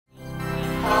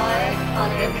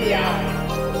NPI.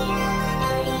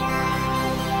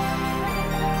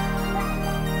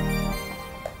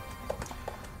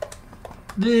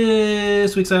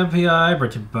 This week's NPI,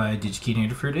 brought to you by Digi-Key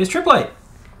and Adafruit, is Tripp Lite.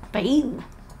 By Eaton.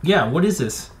 Yeah, what is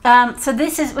this? So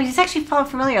this is, well, it's actually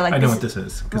familiar. Like I know what this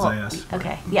is, because I asked.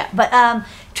 Okay, yeah. But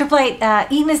Tripp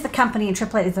Lite, Eaton is the company, and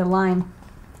Tripp Lite is their line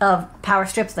of power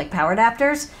strips, like power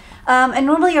adapters. And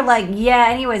normally you're like, yeah,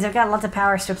 anyways, I've got lots of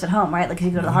power strips at home, right? Like if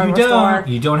you go to the hardware store.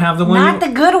 You don't have the one. Not the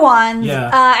good ones.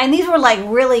 Yeah. And these were like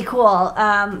really cool.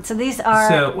 So these are.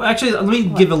 So actually, let me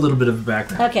give a little bit of a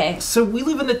background. Okay. So we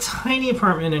live in a tiny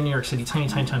apartment in New York City,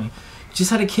 tiny. Just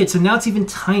had a kid, so now it's even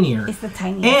tinier. It's the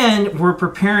tiniest. And we're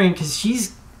preparing because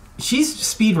she's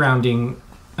speed rounding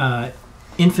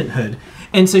infanthood,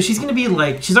 and so she's gonna be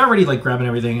like, she's already like grabbing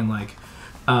everything and like.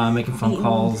 Making phone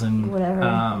calls and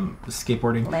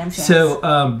skateboarding.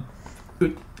 So,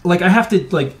 like, I have to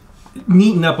like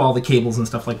neaten up all the cables and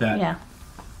stuff like that. Yeah.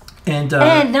 And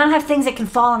not have things that can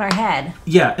fall on our head.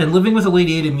 Yeah, and living with a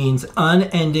lady Ada means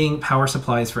unending power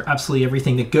supplies for absolutely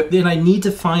everything that go. Then I need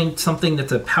to find something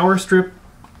that's a power strip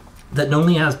that not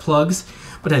only has plugs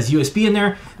but has USB in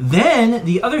there. Then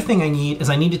the other thing I need is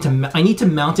I need to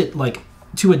mount it like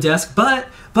to a desk, but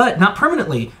not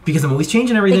permanently, because I'm always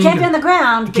changing everything. It can't be on the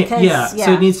ground because yeah.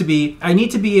 So it needs to be. I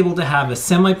need to be able to have a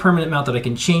semi-permanent mount that I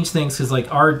can change things, because like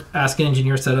our Ask an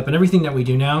Engineer setup and everything that we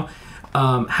do now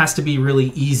has to be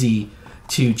really easy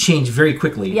to change very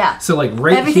quickly. Yeah. So like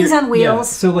everything's on wheels.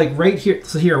 Yeah, so like right here.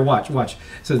 So here, watch.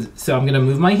 So I'm gonna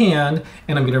move my hand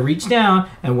and I'm gonna reach down,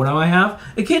 and what do I have?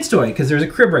 A kid's toy, because there's a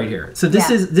crib right here. So this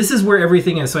is where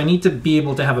everything is. So I need to be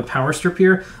able to have a power strip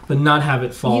here, but not have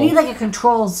it fall. You need like a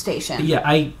control station.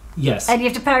 Yeah. Yes. And you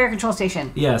have to power your control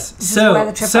station. Yes.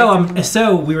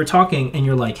 So we were talking, and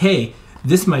you're like, hey.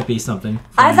 This might be something.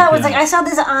 I thought it was like, I saw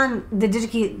this on the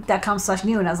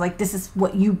digikey.com/new, and I was like, this is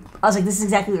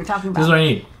exactly what you're talking about. This is what I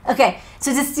need. Okay, so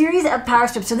it's a series of power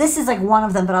strips. So this is like one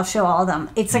of them, but I'll show all of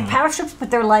them. It's like power strips, but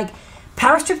they're like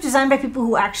power strips designed by people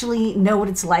who actually know what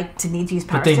it's like to need to use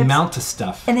power strips. But they mount to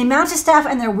stuff. And they mount to stuff,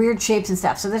 and they're weird shapes and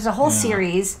stuff. So there's a whole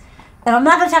series. And I'm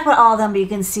not going to talk about all of them, but you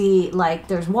can see, like,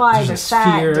 there's wide, there's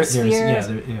fat, there's spheres,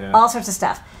 all sorts of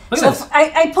stuff. So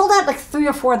I pulled out like 3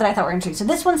 or 4 that I thought were interesting. So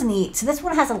this one's neat. So this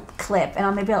one has a clip,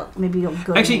 and maybe you'll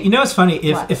go. Actually, you know what's funny?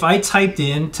 If I typed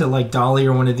in to like Dolly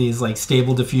or one of these like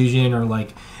Stable Diffusion or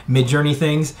like Midjourney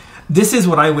things, this is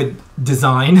what I would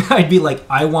design. I'd be like,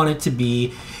 I want it to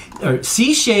be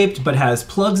C-shaped, but has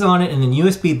plugs on it, and then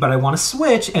USB. But I want a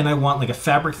switch, and I want like a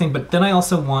fabric thing. But then I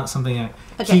also want something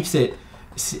that keeps it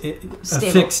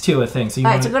affixed to a thing. So you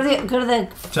all right, so go to the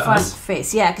front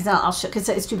face, yeah, because I'll show, because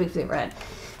it's too big for the overhead.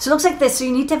 So it looks like this. So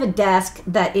you need to have a desk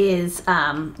that is,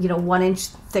 1 inch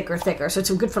thicker. So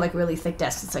it's good for like really thick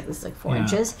desks. It's like this is like 4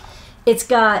 inches. It's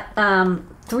got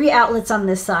 3 outlets on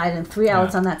this side and 3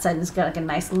 outlets on that side. And it's got like a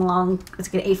nice long.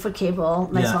 It's like an 8-foot cable.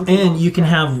 Nice long cable. And you can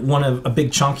have a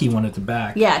big chunky one at the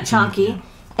back. Yeah, chunky.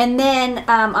 And then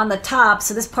on the top,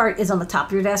 so this part is on the top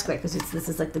of your desk, right? Because this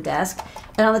is like the desk.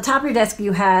 And on the top of your desk,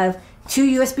 you have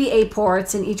 2 USB-A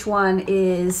ports, and each one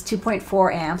is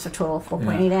 2.4 amps, or total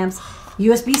 4.8 amps.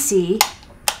 USB-C,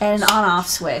 and an on-off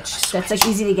switch. That's like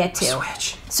easy to get to.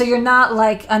 So you're not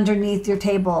like underneath your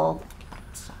table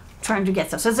trying to get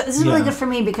stuff. So this is really good for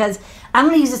me, because I'm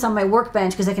going to use this on my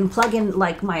workbench, because I can plug in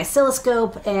like my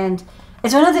oscilloscope and.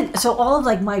 So another thing, so all of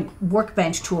like my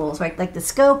workbench tools, right? Like the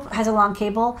scope has a long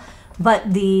cable,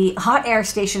 but the hot air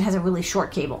station has a really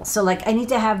short cable. So like I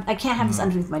can't have this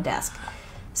underneath my desk.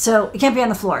 So it can't be on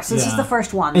the floor. So this is the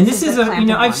first one. And this is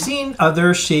I've seen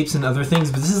other shapes and other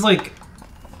things, but this is like,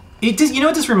 it just,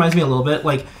 what this reminds me a little bit?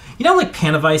 Like, like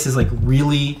Panavice is like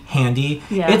really handy.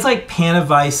 Yeah. It's like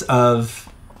Panavice of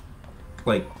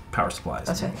like power supplies.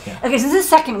 That's right. Yeah. Okay, so this is the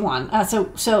second one.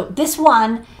 So this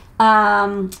one,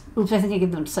 oops, I think I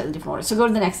give them slightly different order. So go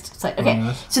to the next slide.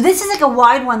 Okay, so this is like a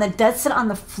wide one that does sit on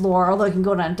the floor, although it can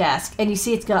go on a desk. And you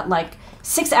see it's got like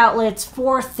 6 outlets,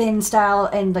 4 thin style,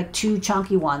 and like 2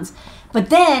 chunky ones. But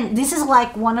then this is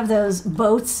like one of those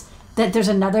boats that there's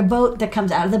another boat that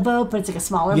comes out of the boat, but it's like a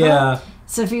smaller boat.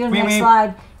 So if you go to the next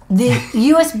slide, the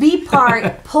USB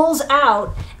part pulls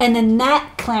out, and then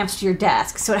that clamps to your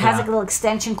desk. So it has like a little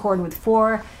extension cord with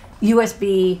 4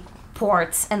 USB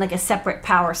ports and like a separate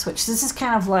power switch. So this is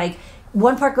kind of like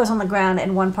one part goes on the ground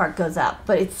and one part goes up,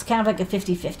 but it's kind of like a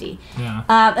 50-50. Yeah.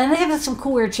 And they have like some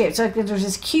cool weird shapes. So like, there's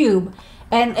this cube,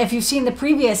 and if you've seen the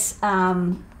previous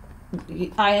NPIs,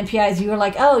 you were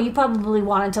like, oh, you probably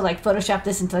wanted to like Photoshop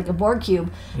this into like a board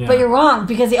cube, but you're wrong,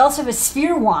 because they also have a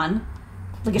sphere one,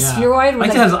 like a spheroid. Like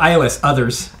it has iOS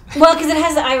others. Well, because it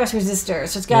has the iOS resistor,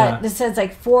 so it's got this has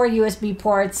like 4 USB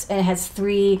ports, and it has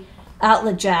 3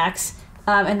 outlet jacks.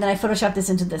 And then I photoshopped this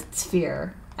into the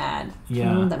Sphere ad. Yeah.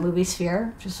 Remember that movie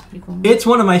Sphere? Which is pretty cool. It's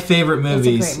one of my favorite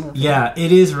movies. It's a great movie. Yeah,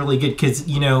 it is really good because,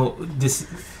 you know,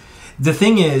 the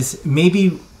thing is,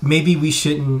 maybe we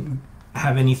shouldn't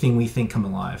have anything we think come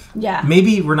alive. Yeah.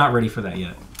 Maybe we're not ready for that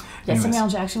yet. Yeah, Samuel L.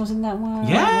 Jackson was in that one.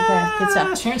 Yeah. Okay, good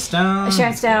stuff. Sharon Stone.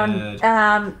 Sharon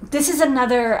Stone. This is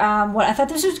another what I thought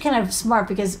this was kind of smart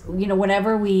because, you know,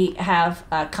 whenever we have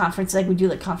conference, like we do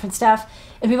like conference stuff,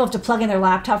 and people have to plug in their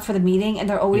laptop for the meeting, and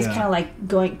they're always kind of like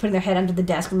putting their head under the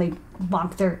desk when they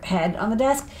bonk their head on the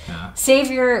desk. Yeah.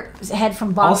 Save your head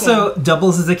from bonking. Also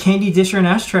doubles as a candy dish or an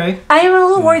ashtray. I am a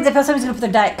little worried that somebody's going to put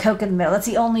their Diet Coke in the middle. That's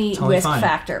the only risk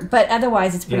factor. But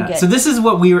otherwise, it's pretty good. So this is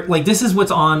what we were like. This is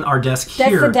what's on our desk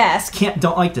here. That's the desk.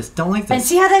 Don't like this. Don't like this. And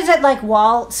see how there's that like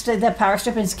wall, the power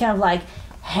strip, and it's kind of like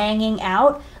hanging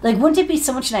out. Like, wouldn't it be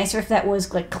so much nicer if that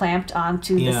was like clamped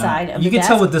onto the side of the desk? You can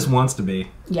tell what this wants to be.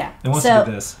 Yeah, it wants to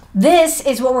be this. This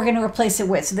is what we're going to replace it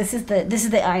with. So this is the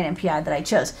NPI that I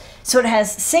chose. So it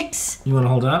has 6. You want to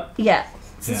hold it up? Yeah.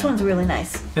 So this one's really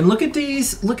nice. And look at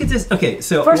these. Look at this. Okay,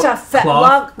 so first off,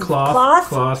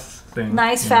 cloth thing.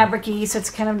 Nice fabric-y, so it's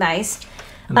kind of nice.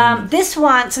 This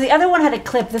one, so the other one had a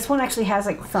clip. This one actually has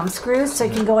like thumb screws, so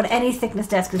you can go on any thickness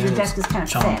desk because your desk is kind of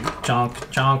thin. Chonk.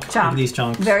 Look at these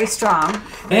chonks. Very strong.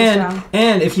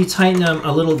 And if you tighten them,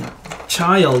 a little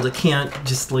child can't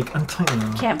just like untighten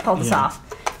them. Can't pull this off.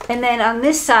 And then on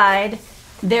this side,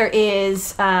 there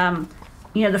is,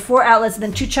 you know, the 4 outlets and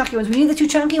then 2 chunky ones. We need the 2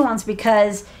 chunky ones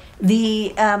because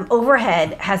the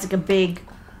overhead has like a big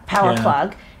power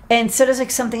plug. And so does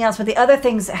like something else, but the other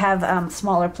things have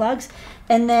smaller plugs.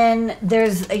 And then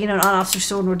there's an on-off switch,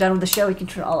 so when we're done with the show, we can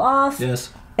turn it all off.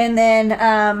 Yes. And then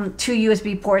 2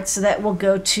 USB ports, so that will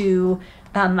go to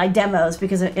my demos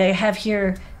because I have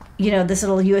here, this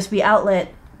little USB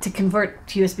outlet to convert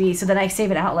to USB, so then I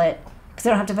save an outlet because I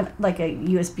don't have to have like a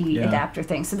USB adapter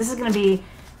thing. So this is going to be,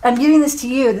 I'm giving this to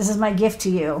you. This is my gift to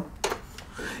you.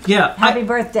 Yeah. Happy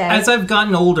birthday. As I've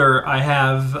gotten older, I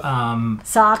have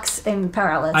socks and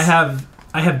power outlets.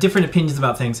 I have different opinions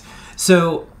about things.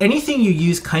 So anything you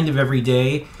use kind of every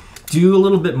day, do a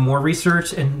little bit more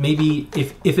research and maybe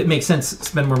if it makes sense,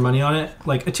 spend more money on it.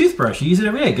 Like a toothbrush, you use it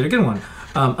every day, get a good one.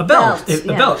 A belt, get a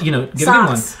good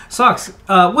one. Socks.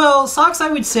 Well, socks I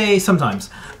would say sometimes.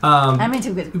 I'm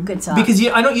into good socks. Because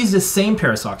I don't use the same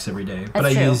pair of socks every day, but I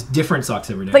use different socks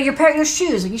every day. But your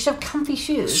shoes, you should have comfy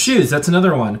shoes. Shoes, that's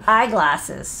another one.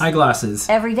 Eyeglasses.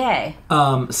 Every day.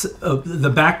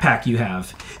 The backpack you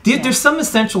have. There's some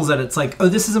essentials that it's like, oh,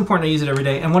 this is important, I use it every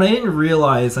day. And what I didn't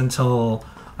realize until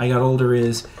I got older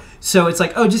is, so it's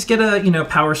like, oh, just get a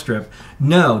power strip.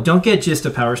 No, don't get just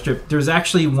a power strip. There's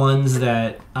actually ones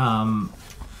that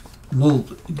will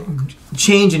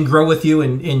change and grow with you.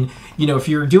 And if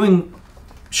you're doing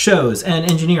shows and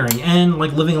engineering and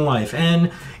like living a life,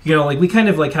 and like we kind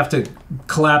of like have to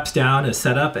collapse down a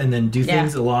setup and then do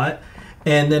things a lot.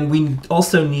 And then we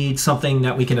also need something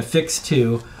that we can affix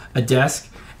to a desk.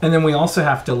 And then we also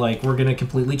have to we're going to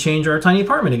completely change our tiny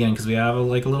apartment again because we have a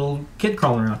little kid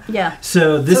crawling around. Yeah.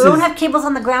 So we don't have cables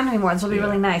on the ground anymore. This will be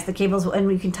really nice. The cables, and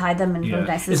we can tie them and really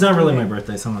nice. It's not really my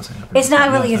birthday, so I'm not saying happy birthday. It's not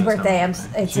really his birthday.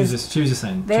 She was just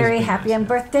saying. Very happy on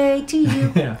birthday to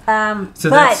you. Yeah.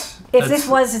 But if this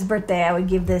was his birthday, I would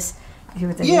give this.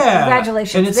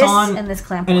 Congratulations. And it's this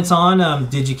clamp. And it's on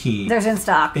Digi-Key. There's in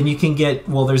stock. And you can get,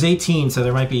 there's 18, so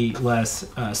there might be less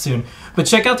soon. But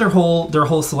check out their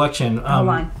whole selection.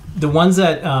 Line. The ones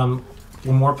that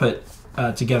Lamore put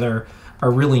together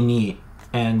are really neat.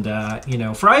 And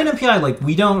for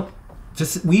NPI,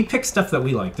 we pick stuff that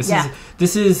we like. This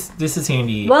is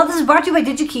handy. Well, this is brought to you by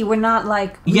Digi-Key. We're not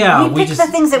we pick the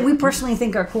things that we personally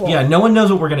think are cool. Yeah, no one knows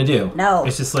what we're gonna do. No,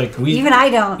 it's just even I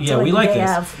don't. Yeah, we like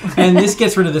this, and this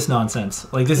gets rid of this nonsense.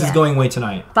 This is going away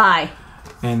tonight. Bye.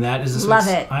 And that is Love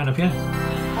it. On NPI.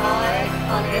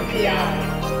 On NPI.